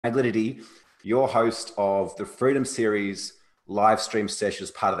Magliarditi, your host of the Freedom Series live stream session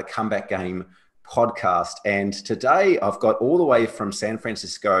as part of the Comeback Game podcast. And today I've got all the way from San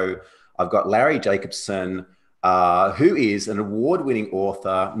Francisco, I've got Larry Jacobson, who is an award-winning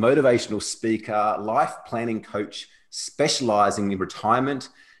author, motivational speaker, life planning coach, specializing in retirement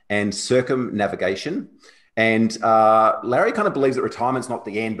and circumnavigation. And Larry kind of believes that retirement's not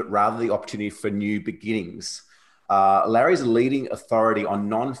the end, but rather the opportunity for new beginnings. Larry's a leading authority on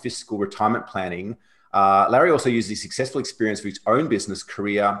non-fiscal retirement planning. Larry also uses his successful experience for his own business,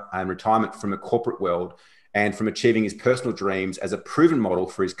 career, and retirement from the corporate world and from achieving his personal dreams as a proven model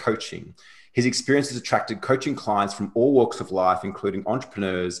for his coaching. His experience has attracted coaching clients from all walks of life, including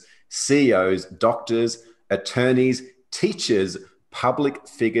entrepreneurs, CEOs, doctors, attorneys, teachers, public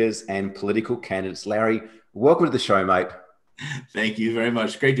figures, and political candidates. Larry, welcome to the show, mate. Thank you very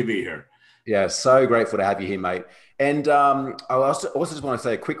much. Great to be here. Yeah, so grateful to have you here, mate. And I also just want to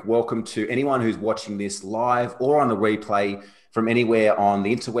say a quick welcome to anyone who's watching this live or on the replay from anywhere on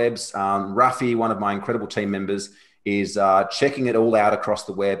the interwebs. Rafi, one of my incredible team members, is checking it all out across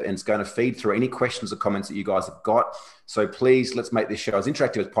the web and is going to feed through any questions or comments that you guys have got. So please, let's make this show as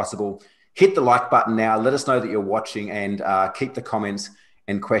interactive as possible. Hit the like button now. Let us know that you're watching and keep the comments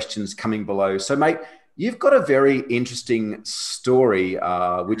and questions coming below. So, mate, you've got a very interesting story,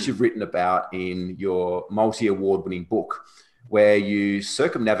 which you've written about in your multi-award winning book, where you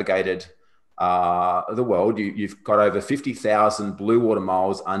circumnavigated the world. You've got over 50,000 blue water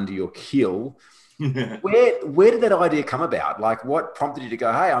miles under your keel. Where did that idea come about? Like, what prompted you to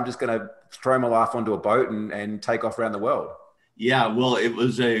go, hey, I'm just going to throw my life onto a boat and take off around the world? Yeah, well, it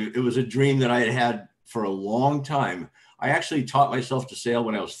was a dream that I had had for a long time. I actually taught myself to sail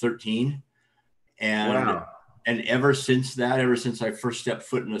when I was 13. And, wow. And ever since I first stepped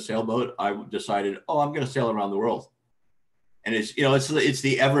foot in a sailboat, I decided, I'm going to sail around the world. And it's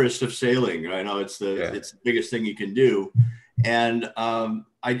the Everest of sailing. I know it's the biggest thing you can do. And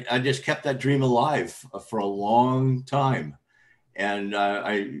I just kept that dream alive for a long time. And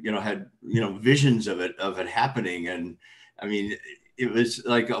I had visions of it happening. And I mean, it was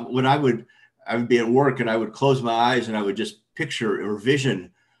like when I would be at work and I would close my eyes and I would just picture or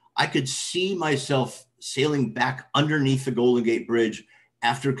vision, I could see myself sailing back underneath the Golden Gate Bridge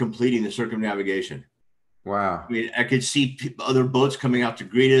after completing the circumnavigation. Wow. I mean, I could see other boats coming out to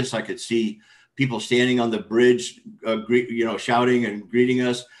greet us. I could see people standing on the bridge, shouting and greeting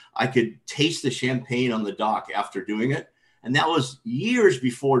us. I could taste the champagne on the dock after doing it. And that was years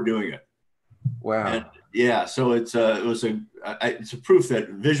before doing it. Wow. And yeah. So it's a proof that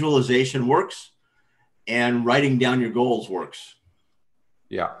visualization works and writing down your goals works.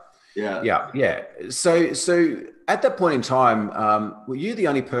 Yeah. Yeah. So at that point in time, were you the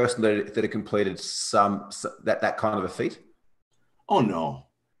only person that had completed that kind of a feat? Oh, no.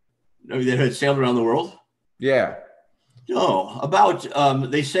 That had sailed around the world? Yeah. No,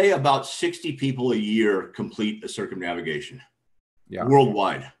 they say about 60 people a year complete a circumnavigation. Yeah.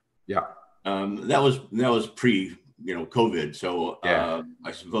 Worldwide. Yeah. That was pre, COVID. So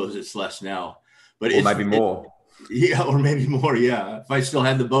I suppose it's less now, but maybe more. Yeah, or maybe more. Yeah, if I still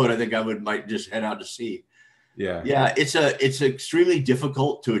had the boat, I think I might just head out to sea. Yeah, yeah. It's extremely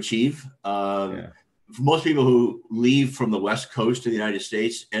difficult to achieve. For most people who leave from the West Coast of the United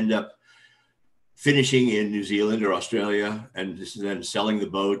States end up finishing in New Zealand or Australia, and then selling the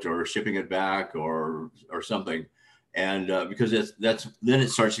boat or shipping it back or something. And because then it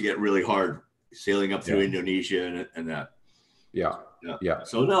starts to get really hard sailing up through Indonesia and that. Yeah.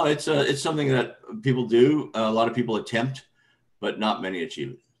 So no, it's something that people do. A lot of people attempt, but not many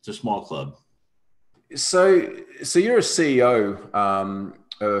achieve it. It's a small club. So you're a CEO of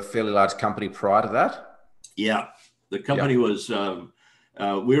a fairly large company prior to that? Yeah. The company was,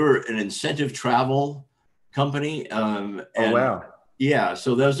 we were an incentive travel company. Wow. Yeah.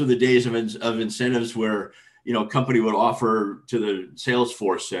 So those were the days of incentives where, a company would offer to the sales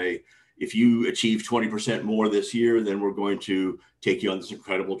force, say, if you achieve 20% more this year, then we're going to take you on this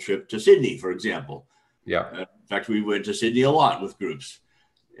incredible trip to Sydney, for example. Yeah. In fact, we went to Sydney a lot with groups,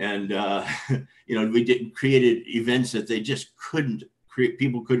 and we created events that they just couldn't create.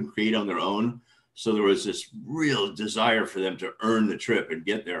 People couldn't create on their own. So there was this real desire for them to earn the trip and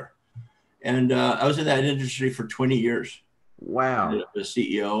get there. And I was in that industry for 20 years. Wow. The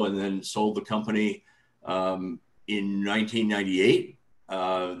CEO, and then sold the company in 1998.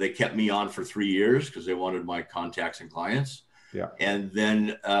 They kept me on for 3 years because they wanted my contacts and clients. Yeah. And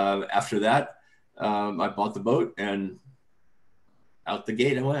then after that, I bought the boat and out the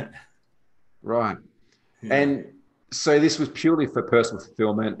gate I went. Right. Yeah. And so this was purely for personal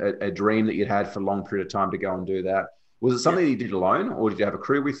fulfillment, a dream that you'd had for a long period of time to go and do that. Was it something that you did alone, or did you have a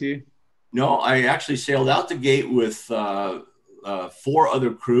crew with you? No, I actually sailed out the gate with 4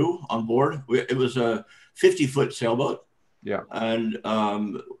 other crew on board. It was a 50-foot sailboat. Yeah. And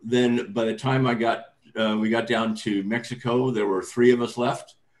then by the time we got down to Mexico, there were 3 of us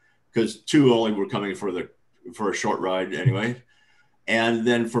left, because 2 only were coming for a short ride anyway. And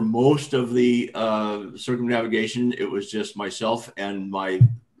then for most of the circumnavigation, it was just myself and my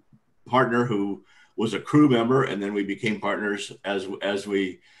partner, who was a crew member, and then we became partners as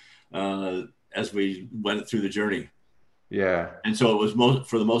we went through the journey. Yeah. And so it was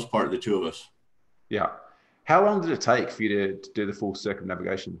for the most part, the 2 of us. Yeah. How long did it take for you to do the full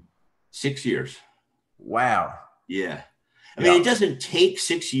circumnavigation? 6 years. Wow. Yeah. I mean, it doesn't take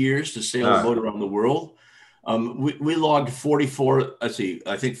 6 years to sail a boat around the world. We logged 44, I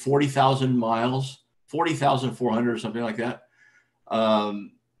think 40,000 miles, 40,400 or something like that.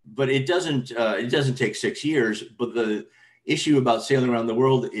 But it doesn't take 6 years. But the issue about sailing around the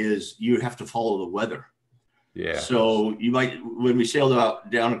world is you have to follow the weather. Yeah. So when we sailed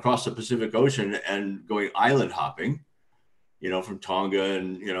down across the Pacific Ocean and going island hopping, from Tonga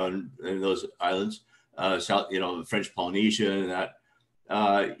and those islands, South, French Polynesia and that,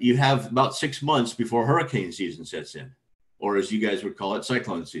 you have about 6 months before hurricane season sets in, or as you guys would call it,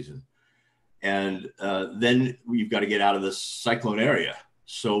 cyclone season. And then you've got to get out of the cyclone area.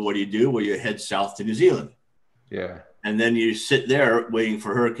 So what do? Well, you head south to New Zealand. Yeah. And then you sit there waiting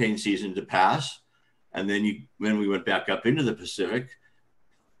for hurricane season to pass. And then we went back up into the Pacific,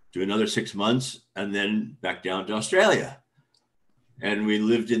 do another 6 months, and then back down to Australia. And we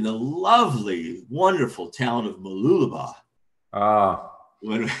lived in the lovely, wonderful town of Mooloolaba.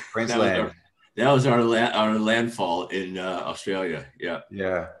 Queensland. That was our landfall in Australia. Yeah.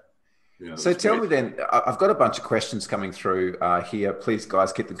 Yeah. So tell me then, I've got a bunch of questions coming through here. Please,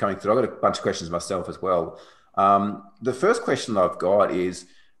 guys, keep them coming through. I've got a bunch of questions myself as well. The first question I've got is,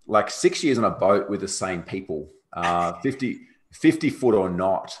 like, 6 years on a boat with the same people, 50 foot or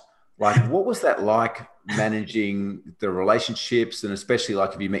not. Like, what was that like, managing the relationships, and especially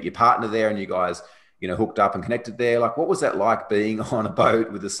like if you met your partner there and you guys, hooked up and connected there? Like, what was that like, being on a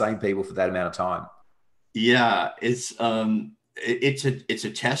boat with the same people for that amount of time? Yeah, it's a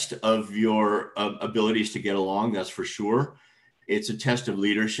test of your abilities to get along. That's for sure. It's a test of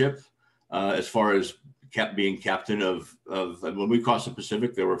leadership, as far as being captain of when we crossed the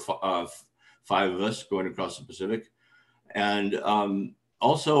Pacific. There were 5 of us going across the Pacific, and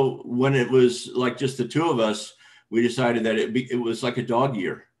also when it was like just the 2 of us, we decided that it was like a dog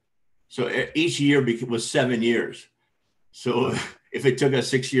year. So each year was 7 years. So if it took us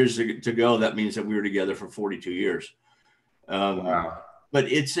 6 years to go, that means that we were together for 42 years. Wow.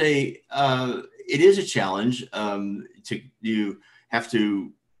 But it is a challenge. You have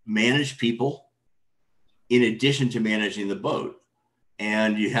to manage people in addition to managing the boat,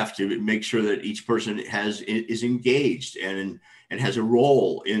 and you have to make sure that each person is engaged and has a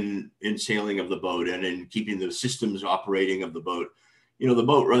role in sailing of the boat and in keeping the systems operating of the boat. The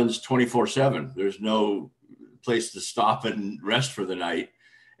boat runs 24/7. There's no place to stop and rest for the night,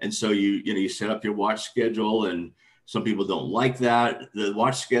 and so you set up your watch schedule. And some people don't like the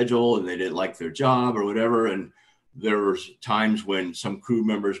watch schedule, and they didn't like their job or whatever. And there were times when some crew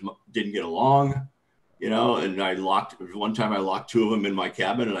members didn't get along. And one time I locked 2 of them in my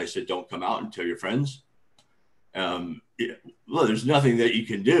cabin, and I said, "Don't come out and tell your friends." Well, there's nothing that you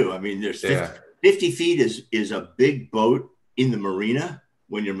can do. I mean, there's 50 feet is a big boat in the marina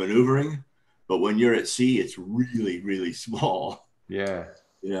when you're maneuvering, but when you're at sea, it's really, really small. Yeah.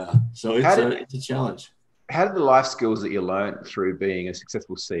 Yeah. So it's a challenge. How did the life skills that you learned through being a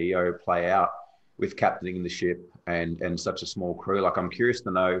successful CEO play out with captaining the ship and such a small crew? Like, I'm curious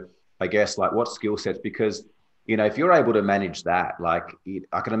to know, I guess, like, what skill sets, because, if you're able to manage that, like,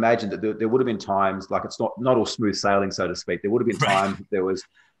 I can imagine that there would have been times, like, it's not all smooth sailing, so to speak. There would have been times that there was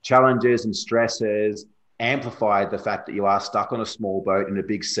challenges and stresses, amplified the fact that you are stuck on a small boat in a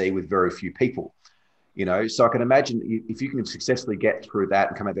big sea with very few people. So I can imagine if you can successfully get through that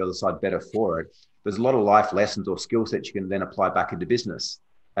and come out the other side better for it, there's a lot of life lessons or skill sets you can then apply back into business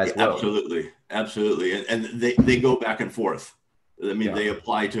as well. Absolutely. And they go back and forth. I mean, they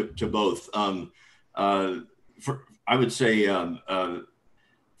apply to both. I would say,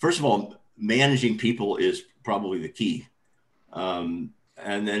 first of all, managing people is probably the key.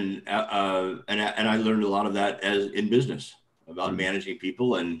 And then, and I learned a lot of that in business about managing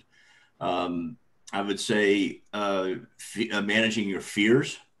people. And I would say managing your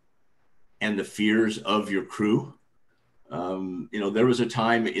fears and the fears of your crew. There was a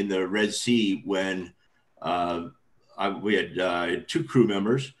time in the Red Sea when we had 2 crew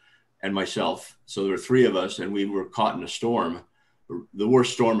members, and myself. So there were three of us, and we were caught in a storm, the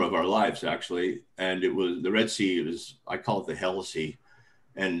worst storm of our lives, actually. And it was the Red Sea. It was, I call it the Hell Sea.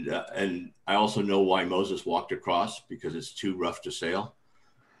 And I also know why Moses walked across, because it's too rough to sail.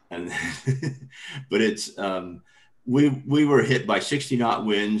 And but it's we were hit by 60 knot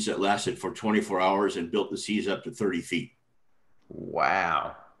winds that lasted for 24 hours and built the seas up to 30 feet.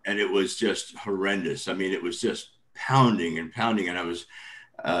 Wow. And it was just horrendous. I mean, it was just pounding and pounding. And I was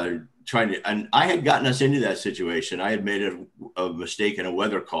trying to, and I had gotten us into that situation. I had made a mistake in a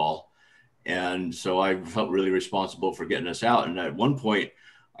weather call. And so I felt really responsible for getting us out. And at one point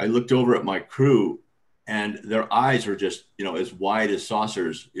I looked over at my crew, and their eyes were just, as wide as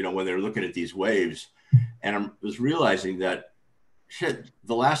saucers, when they're looking at these waves. And I was realizing that, shit,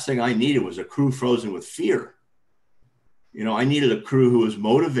 the last thing I needed was a crew frozen with fear. I needed a crew who was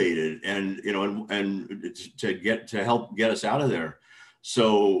motivated and to help get us out of there.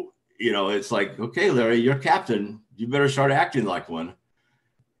 So, it's like, okay, Larry, you're captain. You better start acting like one.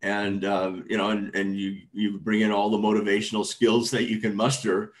 And, and you bring in all the motivational skills that you can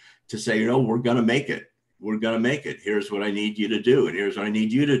muster to say, we're going to make it. We're going to make it. Here's what I need you to do. And here's what I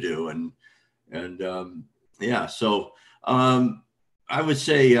need you to do. So I would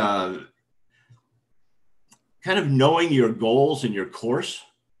say kind of knowing your goals and your course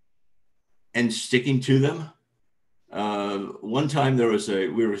and sticking to them. One time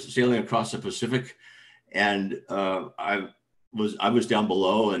we were sailing across the Pacific, and I was down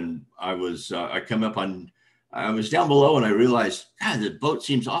below, and I was down below, and I realized, God, the boat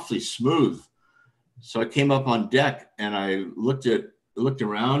seems awfully smooth. So I came up on deck, and I looked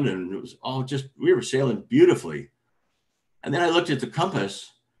around, and it was all we were sailing beautifully. And then I looked at the compass,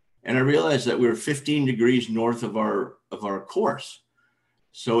 and I realized that we were 15 degrees north of our course.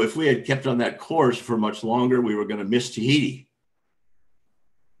 So if we had kept on that course for much longer, we were going to miss Tahiti.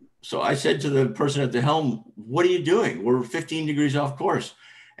 So I said to the person at the helm, what are you doing? We're 15 degrees off course.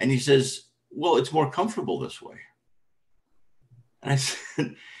 And he says, well, it's more comfortable this way. And I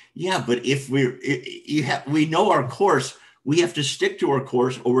said, yeah, but if we know our course, we have to stick to our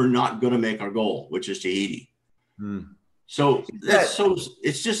course, or we're not going to make our goal, which is Tahiti. So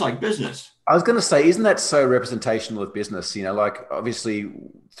it's just like business. I was going to say, isn't that so representational of business? Like obviously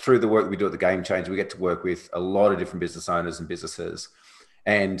through the work that we do at the Game Changer, we get to work with a lot of different business owners and businesses.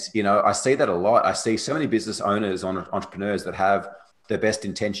 And, I see that a lot. I see so many business owners, entrepreneurs that have the best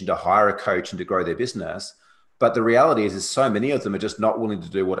intention to hire a coach and to grow their business. But the reality is so many of them are just not willing to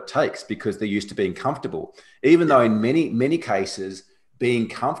do what it takes because they're used to being comfortable, even though in many, many cases, being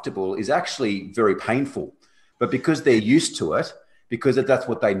comfortable is actually very painful. But because they're used to it, because that's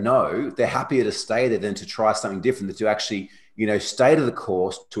what they know, they're happier to stay there than to try something different, than to actually, stay to the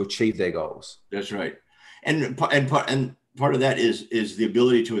course to achieve their goals. That's right. And part of that is the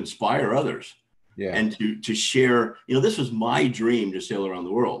ability to inspire others. Yeah. And to share, this was my dream, to sail around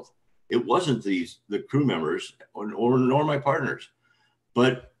the world. It wasn't the crew members nor my partners,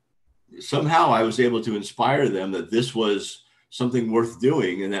 but somehow I was able to inspire them that this was something worth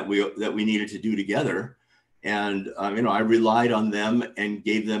doing and that we needed to do together. And, I relied on them and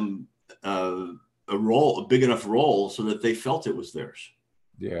gave them a big enough role so that they felt it was theirs.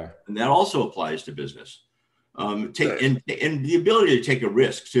 Yeah. And that also applies to business. And the ability to take a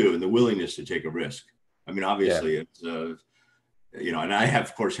risk too, and the willingness to take a risk. I mean, obviously it's, and I have,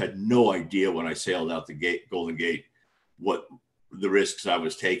 of course, had no idea when I sailed out the Golden Gate, what the risks I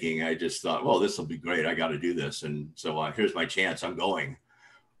was taking. I just thought, well, this will be great. I got to do this. And so here's my chance. I'm going.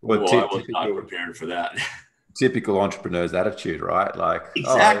 I was not prepared for that. Typical entrepreneur's attitude, right? Like,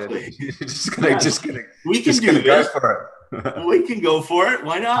 exactly. We can go for it. We can go for it.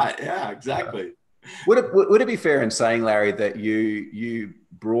 Why not? Yeah, exactly. Would it be fair in saying, Larry, that you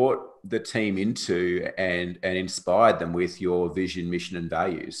brought the team into and inspired them with your vision, mission, and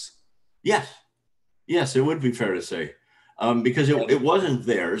values? Yes, it would be fair to say, because it wasn't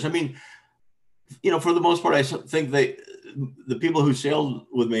theirs. I mean, for the most part, I think the people who sailed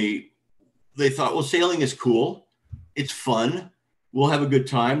with me, they thought, well, sailing is cool. It's fun. We'll have a good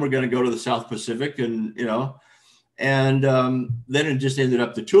time. We're going to go to the South Pacific and, and then it just ended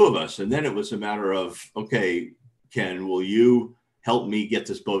up the two of us. And then it was a matter of, okay, Ken, will you help me get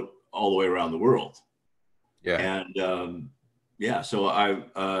this boat all the way around the world? Yeah. And so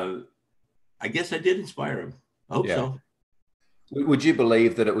I guess I did inspire him. I hope so. Would you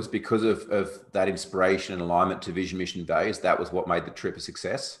believe that it was because of that inspiration and alignment to vision, mission, values, that was what made the trip a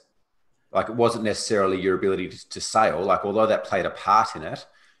success? Like, it wasn't necessarily your ability to sail, like, although that played a part in it,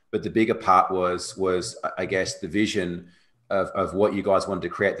 but the bigger part was I guess the vision of what you guys wanted to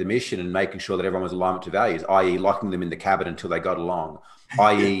create, the mission, and making sure that everyone was alignment to values, i.e. locking them in the cabin until they got along,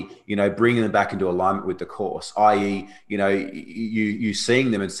 i.e., bringing them back into alignment with the course, i.e., you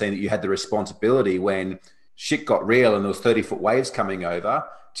seeing them and seeing that you had the responsibility when shit got real and there was 30-foot waves coming over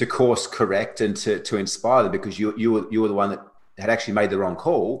to course correct and to inspire them, because you were the one that had actually made the wrong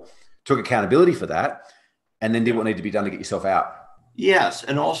call, took accountability for that, and then did what needed to be done to get yourself out. Yes,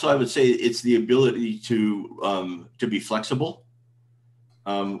 and also I would say it's the ability to be flexible.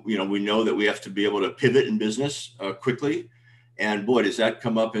 We know that we have to be able to pivot in business quickly, and boy, does that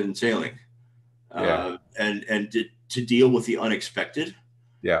come up in sailing. And to deal with the unexpected.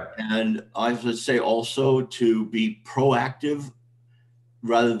 Yeah. And I would say also to be proactive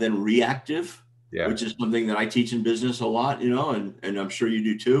rather than reactive, which is something that I teach in business a lot, and I'm sure you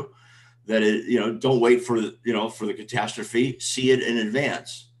do too. That don't wait for the catastrophe. See it in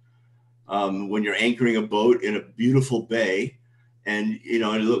advance. When you're anchoring a boat in a beautiful bay, and it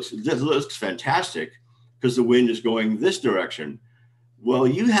looks fantastic because the wind is going this direction. Well,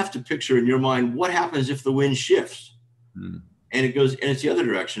 you have to picture in your mind what happens if the wind shifts, and it goes and it's the other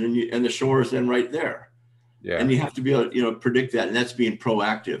direction, and the shore is then right there. Yeah. And you have to be able to predict that, and that's being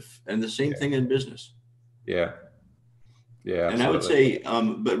proactive. And the same thing in business. Yeah. Yeah, and absolutely. I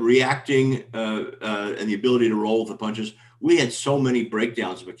would say, but reacting and the ability to roll with the punches. We had so many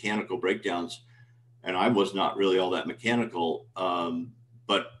mechanical breakdowns, and I was not really all that mechanical.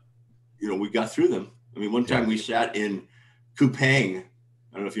 But we got through them. I mean, one time we sat in Kupang.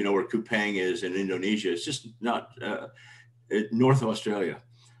 I don't know if you know where Kupang is in Indonesia. It's just not north of Australia.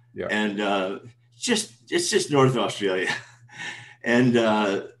 Yeah, and it's just north of Australia. And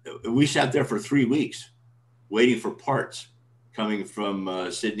we sat there for 3 weeks waiting for parts coming from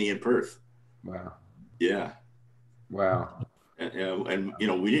Sydney and Perth. Wow. Yeah. Wow. And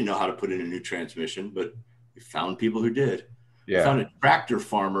we didn't know how to put in a new transmission, but we found people who did. Yeah. We found a tractor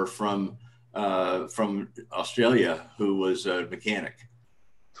farmer from Australia who was a mechanic.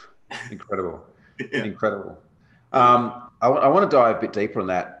 Incredible. Yeah. Incredible. I want to dive a bit deeper on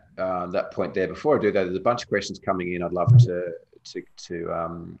that point there. Before I do that, there's a bunch of questions coming in. I'd love to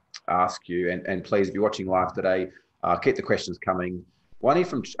ask you, and please, if you're watching live today, keep the questions coming. One here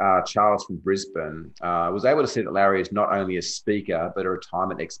from Charles from Brisbane. Was able to see that Larry is not only a speaker but a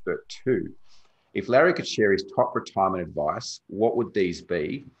retirement expert too. If Larry could share his top retirement advice, what would these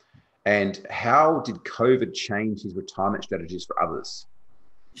be, and how did COVID change his retirement strategies for others?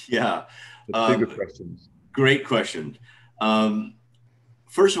 Yeah, two good questions. Great question.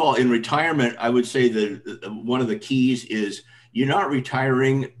 First of all, in retirement, I would say that one of the keys is you're not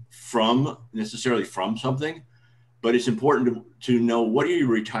retiring necessarily from something, but it's important to know, what are you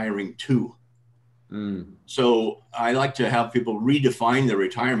retiring to? So I like to have people redefine their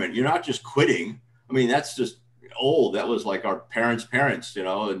retirement. You're not just quitting. I mean, that's just old. That was like our parents,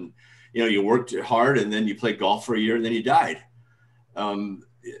 and, you worked hard and then you played golf for a year and then you died.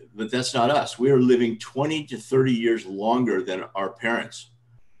 But that's not us. We are living 20 to 30 years longer than our parents.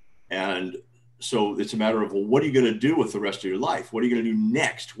 And so it's a matter of, well, what are you going to do with the rest of your life? What are you going to do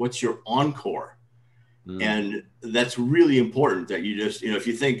next? What's your encore? And that's really important, that you just, if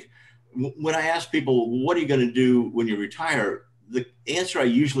you think, when I ask people, what are you going to do when you retire? The answer I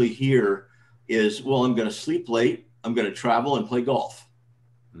usually hear is, well, I'm going to sleep late. I'm going to travel and play golf.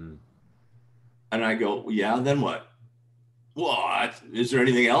 And I go, yeah, then what? What? Is there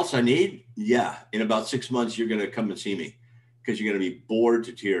anything else I need? Yeah. In about 6 months, you're going to come and see me because you're going to be bored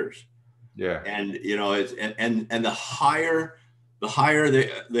to tears. Yeah. And, it's, and the higher they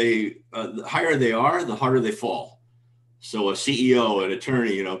are, the harder they fall. So a CEO, an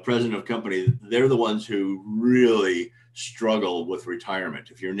attorney, president of a company, they're the ones who really struggle with retirement.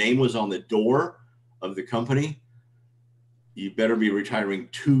 If your name was on the door of the company, you better be retiring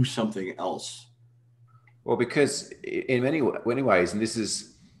to something else. Well, because in many ways, and this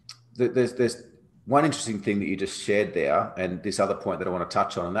is, there's one interesting thing that you just shared there, and this other point that I want to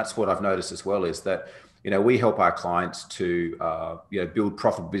touch on, and that's what I've noticed as well, is that, we help our clients to, build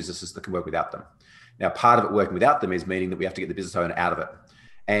profitable businesses that can work without them. Now, part of it working without them is meaning that we have to get the business owner out of it.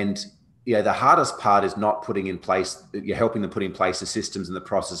 And, the hardest part is not putting in place, you're helping them put in place the systems and the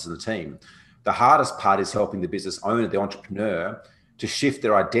process and the team. The hardest part is helping the business owner, the entrepreneur, to shift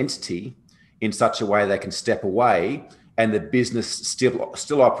their identity in such a way they can step away and the business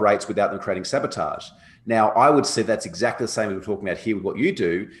still operates without them creating sabotage. Now, I would say that's exactly the same as we're talking about here with what you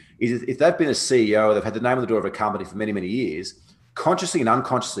do, is if they've been a CEO, they've had the name on the door of a company for many, many years, consciously and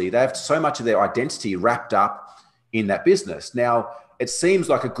unconsciously, they have so much of their identity wrapped up in that business. Now, it seems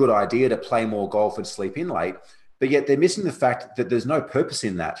like a good idea to play more golf and sleep in late, but yet they're missing the fact that there's no purpose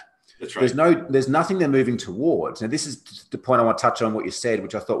in that. That's right. There's nothing they're moving towards. And this is the point I want to touch on what you said,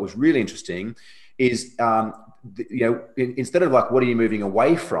 which I thought was really interesting, is, instead of like, what are you moving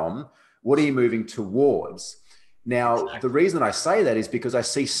away from? What are you moving towards? Now, the reason I say that is because I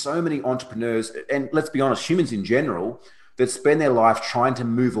see so many entrepreneurs, and let's be honest, humans in general, that spend their life trying to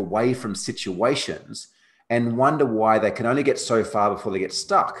move away from situations and wonder why they can only get so far before they get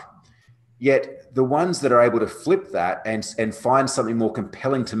stuck. Yet the ones that are able to flip that and find something more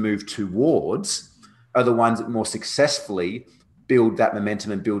compelling to move towards are the ones that more successfully build that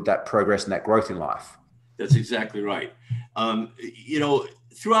momentum and build that progress and that growth in life. That's exactly right.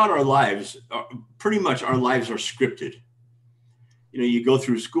 Throughout our lives, pretty much our lives are scripted. You go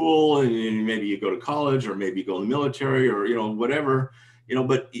through school and maybe you go to college, or maybe you go in the military, or, whatever,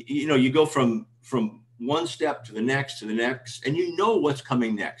 but, you go from one step to the next, and you know what's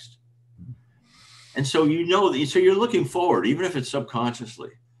coming next. And so, so you're looking forward, even if it's subconsciously.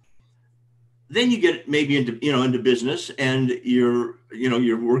 Then you get maybe into business, and you're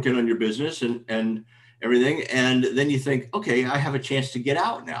working on your business and everything. And then you think, okay, I have a chance to get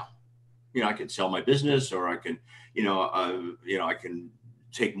out now. I can sell my business, or I can, I can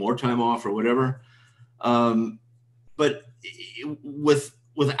take more time off or whatever. But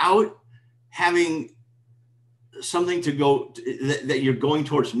without having something to go that you're going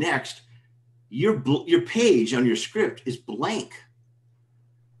towards next, your page on your script is blank.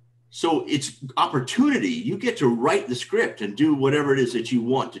 So it's opportunity. You get to write the script and do whatever it is that you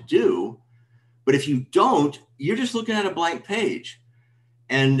want to do. But if you don't, you're just looking at a blank page.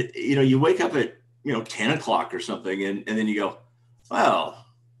 And, you wake up at, 10 o'clock or something, and then you go, well,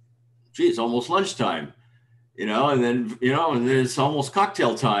 gee, it's almost lunchtime, and then it's almost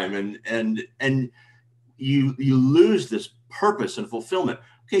cocktail time. And you lose this purpose and fulfillment.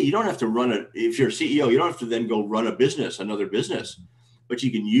 Okay, you don't have to if you're a CEO, you don't have to then go run another business, but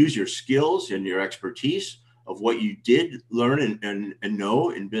you can use your skills and your expertise of what you did learn and know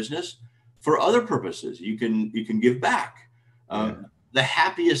in business for other purposes. You can give back. The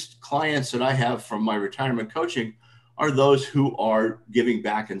happiest clients that I have from my retirement coaching are those who are giving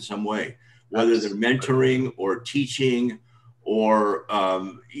back in some way, whether they're mentoring or teaching, or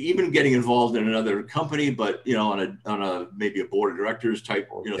even getting involved in another company, but on a maybe a board of directors type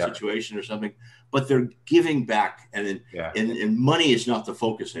situation or something. But they're giving back, and money is not the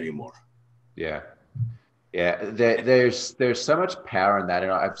focus anymore. Yeah. There's so much power in that,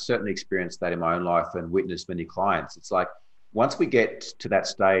 and I've certainly experienced that in my own life and witnessed many clients. It's like, once we get to that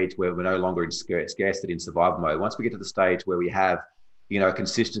stage where we're no longer in scarcity, in survival mode, once we get to the stage where we have, a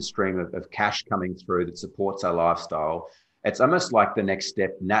consistent stream of cash coming through that supports our lifestyle, it's almost like the next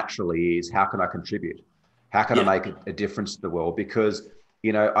step naturally is, how can I contribute? How can I make a difference to the world? Because,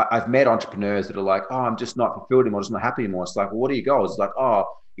 I've met entrepreneurs that are like, oh, I'm just not fulfilled anymore, just not happy anymore. It's like, well, what are your goals? It's like, oh,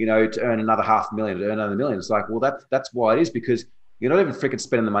 to earn another $500,000, to earn another $1 million. It's like, well, that's why it is, because you're not even freaking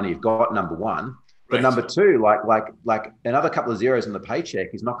spending the money you've got, number one. But number two, like another couple of zeros in the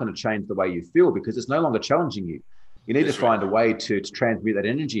paycheck is not going to change the way you feel, because it's no longer challenging you. You need to find a way to transmute that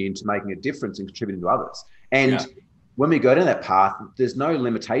energy into making a difference and contributing to others. And when we go down that path, there's no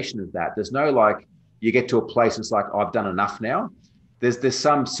limitation of that. There's no like, you get to a place and it's like, I've done enough now. There's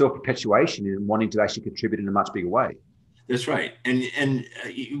some self-perpetuation in wanting to actually contribute in a much bigger way. That's right. And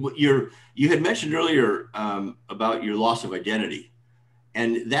you had mentioned earlier about your loss of identity.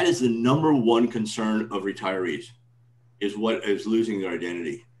 And that is the number one concern of retirees, is losing their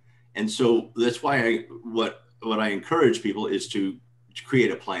identity. And so that's why what I encourage people is to create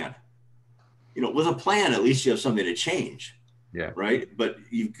a plan. With a plan, at least you have something to change. Yeah. Right. But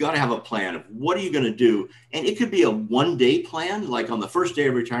you've got to have a plan of what are you going to do? And it could be a one-day plan, like on the first day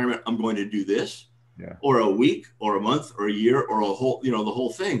of retirement, I'm going to do this, or a week or a month or a year or a whole, the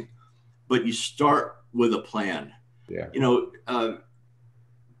whole thing. But you start with a plan. Yeah.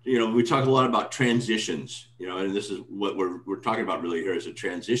 We talk a lot about transitions, and this is what we're talking about really here, is a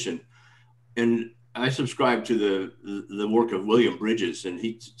transition. And I subscribe to the work of William Bridges, and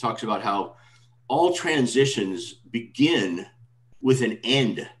he talks about how all transitions begin with an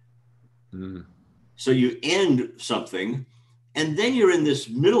end. Mm. So you end something, and then you're in this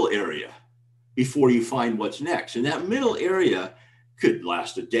middle area before you find what's next. And that middle area could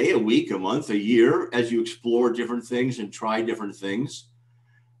last a day, a week, a month, a year, as you explore different things and try different things.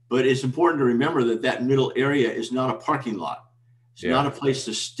 But it's important to remember that middle area is not a parking lot. It's not a place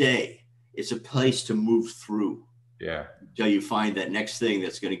to stay. It's a place to move through. Yeah. Until you find that next thing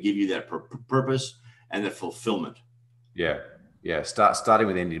that's going to give you that purpose and that fulfillment. Yeah. Starting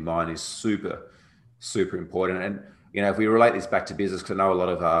with end in mind is super, super important. And, if we relate this back to business, because I know a lot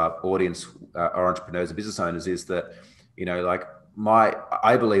of our audience are entrepreneurs and business owners, is that,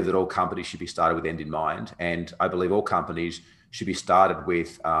 I believe that all companies should be started with end in mind, and I believe all companies should be started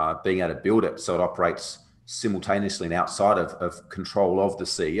with being able to build it so it operates simultaneously and outside of control of the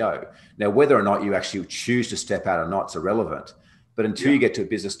CEO. Now, whether or not you actually choose to step out or not, it's irrelevant. But until you get to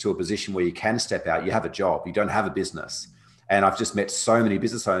a position where you can step out, you have a job. You don't have a business. And I've just met so many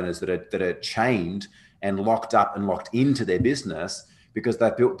business owners that are chained and locked up and locked into their business because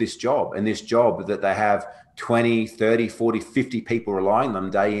they've built this job, and this job that they have 20, 30, 40, 50 people relying on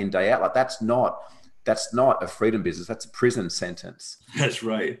them day in, day out. Like that's not a freedom business. That's a prison sentence. That's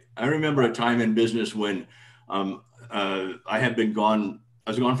right. I remember a time in business when I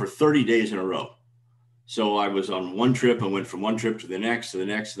was gone for 30 days in a row. So I was on one trip and went from one trip to the next, to the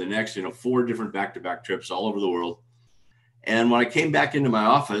next, to the next, 4 different back-to-back trips all over the world. And when I came back into my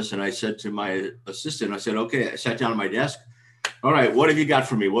office and I said to my assistant, I said, okay, I sat down at my desk. All right, what have you got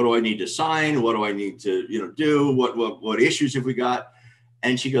for me? What do I need to sign? What do I need to, do? What issues have we got?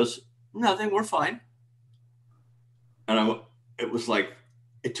 And she goes, nothing, we're fine. And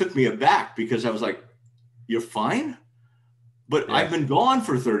it took me aback because I was like, you're fine? But I've been gone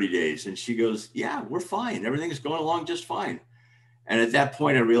for 30 days. And she goes, yeah, we're fine. Everything's going along just fine. And at that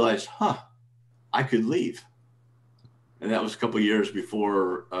point I realized, I could leave. And that was a couple of years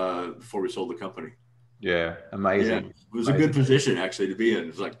before we sold the company. Yeah, amazing. Yeah, it was a good position actually to be in.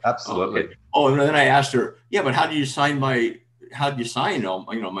 It's like absolutely. And then I asked her, yeah, but how do you sign and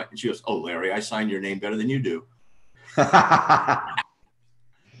she goes, oh, Larry, I sign your name better than you do. I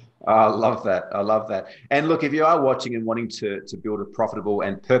love that. I love that. And look, if you are watching and wanting to build a profitable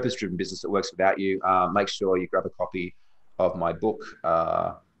and purpose-driven business that works without you, make sure you grab a copy of my book,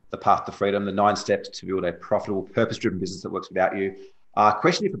 The Path to Freedom, the 9 steps to build a profitable, purpose-driven business that works without you.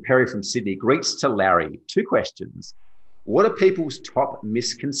 Question for Perry from Sydney. Greets to Larry. 2 questions. What are people's top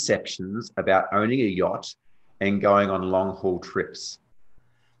misconceptions about owning a yacht and going on long-haul trips?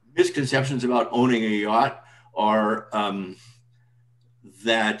 Misconceptions about owning a yacht are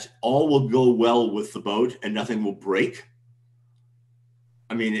that all will go well with the boat and nothing will break.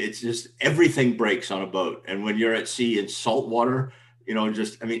 I mean, it's just everything breaks on a boat. And when you're at sea in salt water,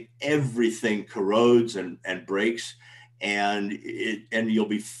 everything corrodes and breaks, and you'll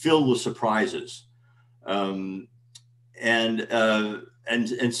be filled with surprises. And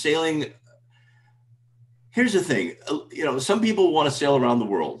sailing. Here's the thing, some people want to sail around the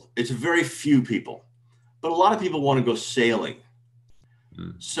world. It's very few people, but a lot of people want to go sailing.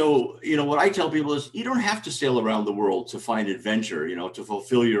 So, what I tell people is you don't have to sail around the world to find adventure, to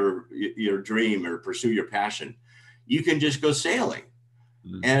fulfill your dream or pursue your passion. You can just go sailing.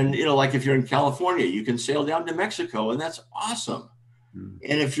 And, like if you're in California, you can sail down to Mexico, and that's awesome.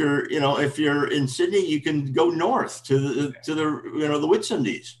 And if you're in Sydney, you can go north to the the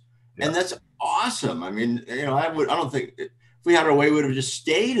Whitsundays. Yeah. And that's awesome. I mean, I don't think if we had our way, we would have just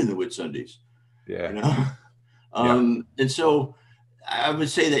stayed in the Whitsundays. Yeah. And so I would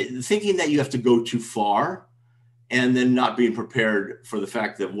say that thinking that you have to go too far and then not being prepared for the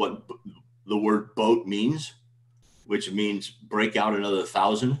fact that what the word boat means, which means break out another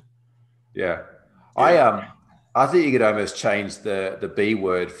 1,000. Yeah. I think you could almost change the B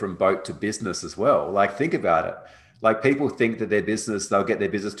word from boat to business as well. Like, think about it. Like, people think that they'll get their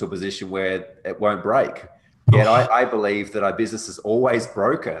business to a position where it won't break. Yet I believe that our business is always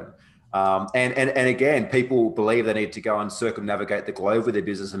broken. And again, people believe they need to go and circumnavigate the globe with their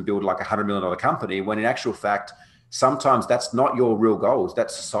business and build like $100 million company, when in actual fact, sometimes that's not your real goals.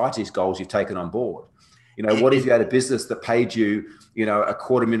 That's society's goals you've taken on board. What if you had a business that paid you,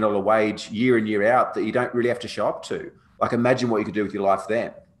 $250,000 wage year in, year out that you don't really have to show up to? Like, imagine what you could do with your life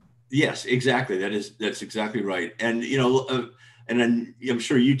then. Yes, exactly. That's exactly right. And, and then I'm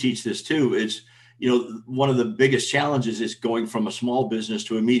sure you teach this too, is, one of the biggest challenges is going from a small business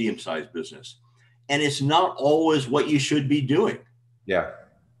to a medium-sized business. And it's not always what you should be doing. Yeah.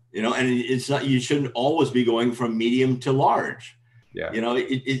 And it's not, you shouldn't always be going from medium to large. Yeah.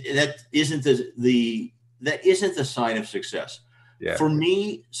 That isn't the sign of success. Yeah. For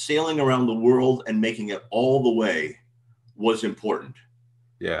me, sailing around the world and making it all the way was important.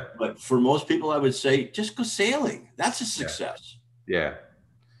 Yeah. But for most people, I would say just go sailing. That's a success. Yeah.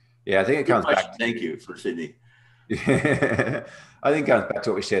 Yeah. I think it comes back. Thank you for Sydney. Yeah. I think it comes back to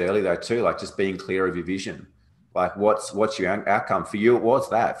what we said earlier though too, like just being clear of your vision. Like what's your outcome? For you, it was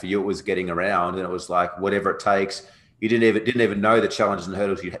that. For you, it was getting around, and it was like whatever it takes. You didn't even know the challenges and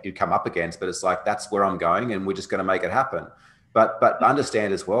hurdles you'd come up against, but it's like, that's where I'm going and we're just going to make it happen. But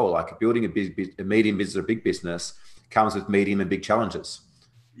understand as well, like building a medium business or a big business comes with medium and big challenges.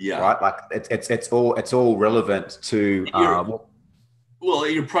 Yeah. Right. Like it's all relevant to, well,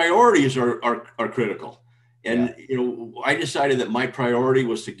 your priorities are critical. And, I decided that my priority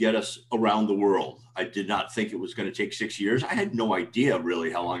was to get us around the world. I did not think it was going to take 6 years. I had no idea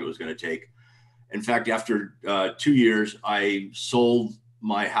really how long it was going to take. In fact, after 2 years, I sold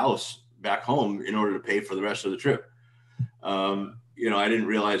my house back home in order to pay for the rest of the trip. I didn't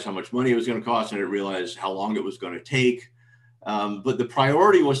realize how much money it was going to cost. I didn't realize how long it was going to take. But the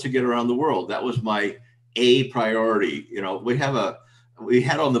priority was to get around the world. That was my A priority. We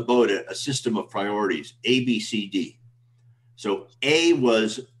had on the boat a system of priorities, A, B, C, D. So A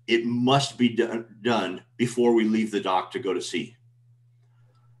was, it must be done before we leave the dock to go to C.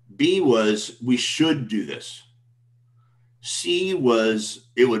 B was, we should do this. C was,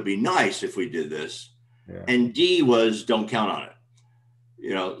 it would be nice if we did this. Yeah. And D was, don't count on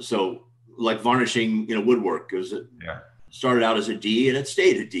it. So like varnishing, woodwork, started out as a D and it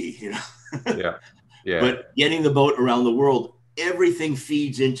stayed a D, Yeah. Yeah. But getting the boat around the world, everything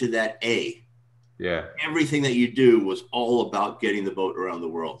feeds into that A. Yeah. Everything that you do was all about getting the boat around the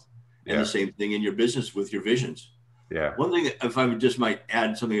world. And the same thing in your business with your visions. Yeah. One thing, if I just might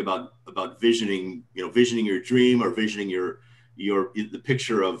add something about visioning, visioning your dream or visioning the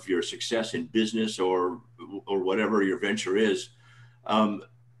picture of your success in business or whatever your venture is.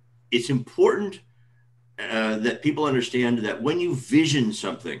 It's important that people understand that when you vision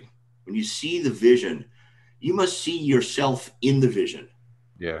something, when you see the vision, you must see yourself in the vision.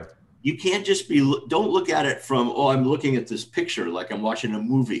 Yeah. You can't just don't look at it from, I'm looking at this picture like I'm watching a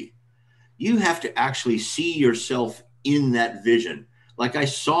movie. You have to actually see yourself in that vision. Like I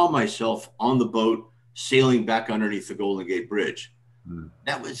saw myself on the boat sailing back underneath the Golden Gate Bridge.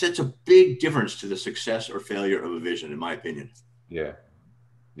 That's a big difference to the success or failure of a vision, in my opinion. Yeah.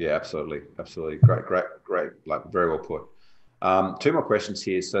 Yeah, absolutely. Absolutely. Great. Like very well put. 2 more questions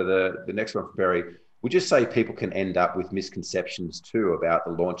here. So the next one from Barry, would you say people can end up with misconceptions too about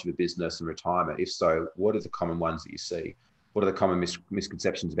the launch of a business and retirement? If so, what are the common ones that you see? What are the common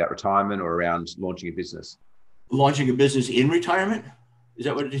misconceptions about retirement or around launching a business? Launching a business in retirement? Is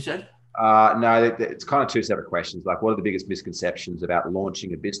that what you said? No, it's kind of 2 separate questions. Like, what are the biggest misconceptions about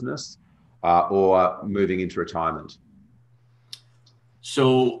launching a business or moving into retirement?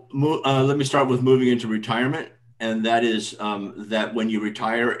 So let me start with moving into retirement. And that is that when you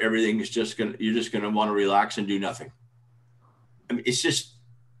retire, everything is you're just going to want to relax and do nothing. I mean, it's just,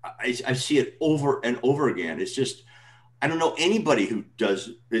 I see it over and over again. It's just, I don't know anybody who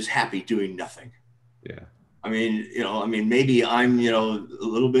is happy doing nothing. Yeah. I mean, maybe I'm, a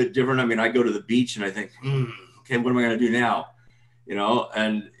little bit different. I mean, I go to the beach and I think, okay, what am I going to do now?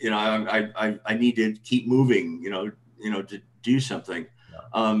 I need to keep moving, to do something.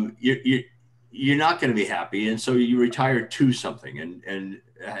 Yeah. You're not going to be happy. And so you retire to something and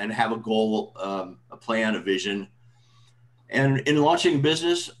have a goal, a plan, a vision. And in launching a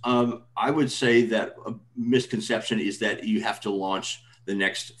business, I would say that a misconception is that you have to launch the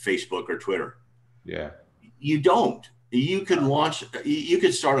next Facebook or Twitter. Yeah. You don't. You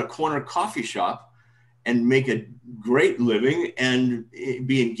could start a corner coffee shop and make a great living and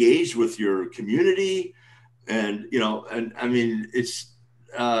be engaged with your community. And, I mean,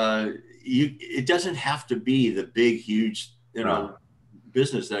 it doesn't have to be the big, huge,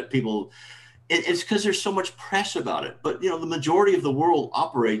 business that people, it's because there's so much press about it. But, the majority of the world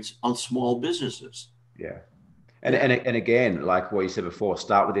operates on small businesses. Yeah. And again, like what you said before,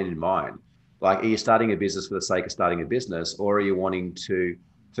 start with it in mind. Like, are you starting a business for the sake of starting a business, or are you wanting to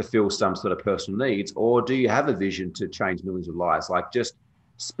fulfill some sort of personal needs, or do you have a vision to change millions of lives? Like, just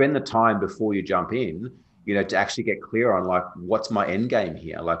spend the time before you jump in, to actually get clear on like, what's my end game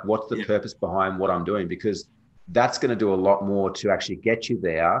here? Like, what's the purpose behind what I'm doing? Because that's going to do a lot more to actually get you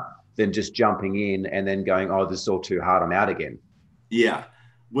there than just jumping in and then going, oh, this is all too hard, I'm out again. Yeah,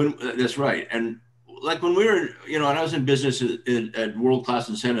 that's right. And like when we were, and I was in business at World Class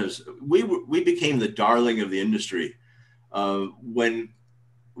Incentives, we became the darling of the industry. When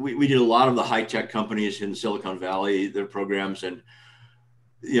we did a lot of the high tech companies in Silicon Valley, their programs, and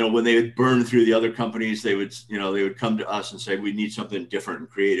when they would burn through the other companies, they would come to us and say, we need something different and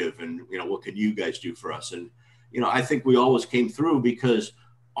creative, and what can you guys do for us? And I think we always came through because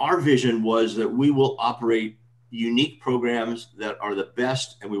our vision was that we will operate unique programs that are the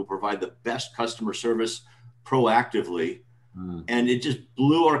best, and we will provide the best customer service proactively. And it just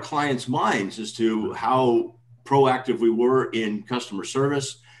blew our clients' minds as to how proactive we were in customer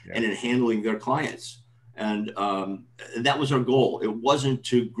service and in handling their clients. And that was our goal. It wasn't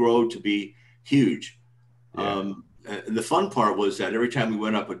to grow to be huge. The fun part was that every time we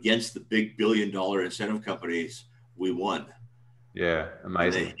went up against the big billion-dollar incentive companies, we won. Yeah,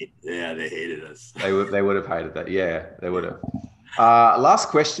 amazing. They hated us. They would have hated that. Yeah, they would have. Last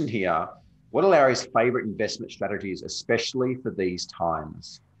question here. What are Larry's favorite investment strategies, especially for these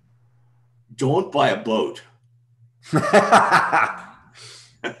times? Don't buy a boat.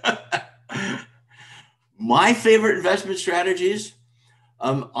 My favorite investment strategies,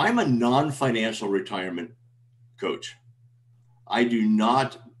 I'm a non-financial retirement coach. I do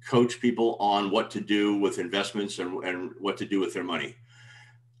not coach people on what to do with investments and what to do with their money.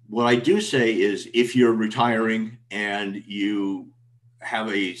 What I do say is, if you're retiring and you have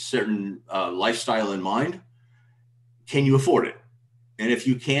a certain lifestyle in mind, can you afford it? And if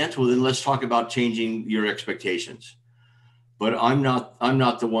you can't, well, then let's talk about changing your expectations. But I'm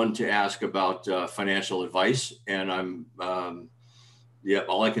not the one to ask about financial advice. And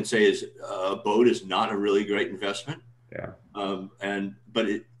all I can say is a boat is not a really great investment. Yeah. But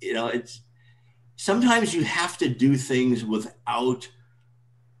it's sometimes you have to do things without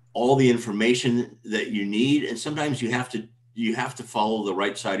all the information that you need, and sometimes you have to follow the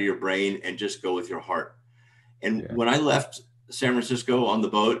right side of your brain and just go with your heart. And when I left San Francisco on the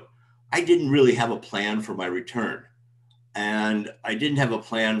boat, I didn't really have a plan for my return, and I didn't have a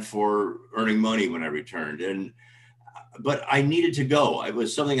plan for earning money when I returned. But I needed to go. It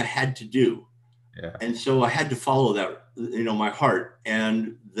was something I had to do. Yeah. And so I had to follow that, my heart.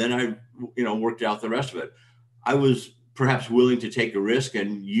 And then I, worked out the rest of it. I was perhaps willing to take a risk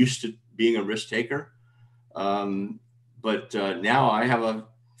and used to being a risk taker. But now I have a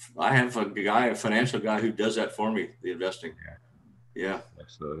financial guy who does that for me, the investing. Yeah.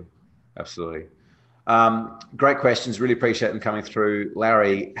 Absolutely. Great questions. Really appreciate them coming through.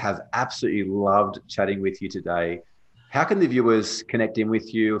 Larry, have absolutely loved chatting with you today. How can the viewers connect in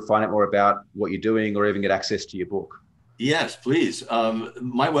with you, find out more about what you're doing, or even get access to your book? Yes, please.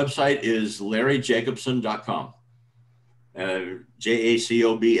 My website is larryjacobson.com.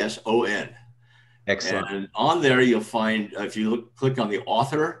 Jacobson. Excellent. And on there, you'll find, if you click on the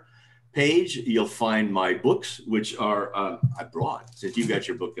author page, you'll find my books, which are, I brought, since you got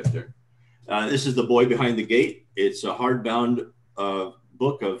your book up there. This is The Boy Behind the Gate. It's a hardbound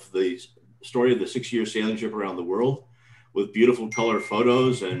book of the story of the 6-year sailing trip around the world, with beautiful color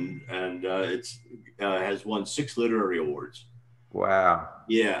photos, and it's has won 6 literary awards. Wow.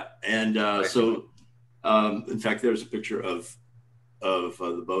 Yeah. And in fact, there's a picture of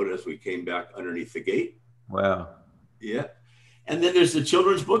the boat as we came back underneath the gate. Wow. Yeah. And then there's the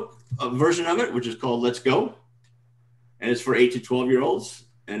children's book version of it, which is called Let's Go. And it's for 8 to 12-year-olds.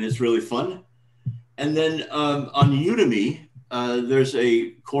 And it's really fun. And then on Udemy, there's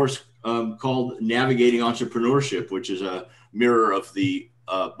a course called Navigating Entrepreneurship, which is a mirror of the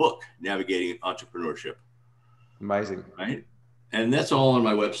book, Navigating Entrepreneurship. Amazing. Right. And that's all on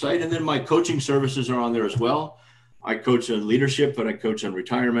my website. And then my coaching services are on there as well. I coach on leadership, but I coach on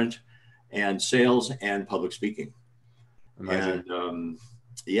retirement and sales and public speaking. Amazing. And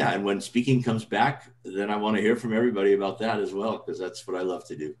and when speaking comes back, then I want to hear from everybody about that as well, because that's what I love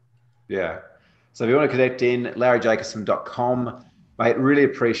to do. Yeah. So if you want to connect in, larryjacobson.com. Mate, really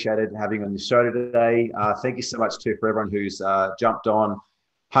appreciated having you on the show today. Thank you so much too for everyone who's jumped on,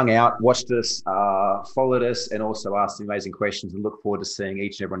 hung out, watched us, followed us, and also asked amazing questions, and look forward to seeing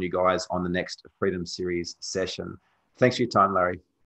each and every one of you guys on the next Freedom Series session. Thanks for your time, Larry.